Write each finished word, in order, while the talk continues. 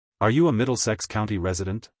Are you a Middlesex County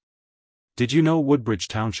resident? Did you know Woodbridge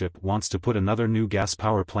Township wants to put another new gas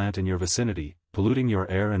power plant in your vicinity, polluting your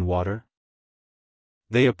air and water?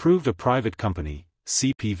 They approved a private company,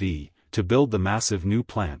 CPV, to build the massive new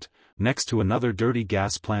plant, next to another dirty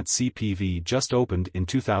gas plant CPV just opened in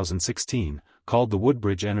 2016, called the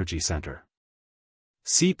Woodbridge Energy Center.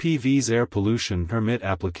 CPV's air pollution permit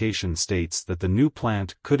application states that the new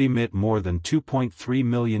plant could emit more than 2.3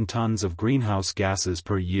 million tons of greenhouse gases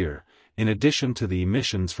per year, in addition to the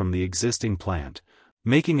emissions from the existing plant,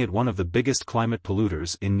 making it one of the biggest climate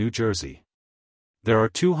polluters in New Jersey. There are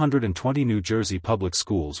 220 New Jersey public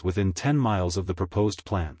schools within 10 miles of the proposed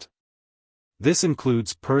plant. This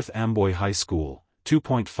includes Perth Amboy High School,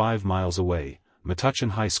 2.5 miles away,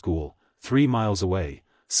 Metuchen High School, 3 miles away,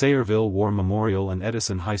 Sayreville War Memorial and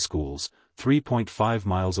Edison High Schools, 3.5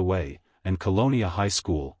 miles away, and Colonia High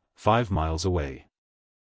School, 5 miles away.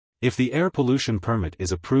 If the air pollution permit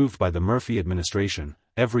is approved by the Murphy administration,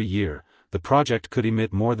 every year, the project could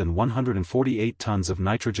emit more than 148 tons of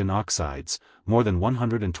nitrogen oxides, more than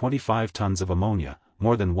 125 tons of ammonia,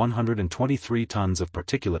 more than 123 tons of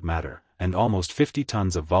particulate matter, and almost 50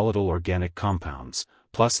 tons of volatile organic compounds,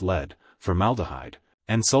 plus lead, formaldehyde,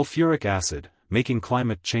 and sulfuric acid, making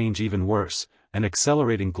climate change even worse, and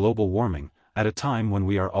accelerating global warming, at a time when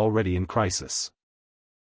we are already in crisis.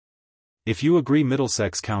 If you agree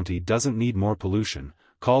Middlesex County doesn't need more pollution,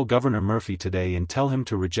 call Governor Murphy today and tell him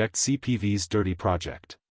to reject CPV's dirty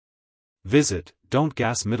project. Visit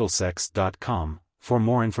don'tgasmiddlesex.com for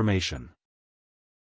more information.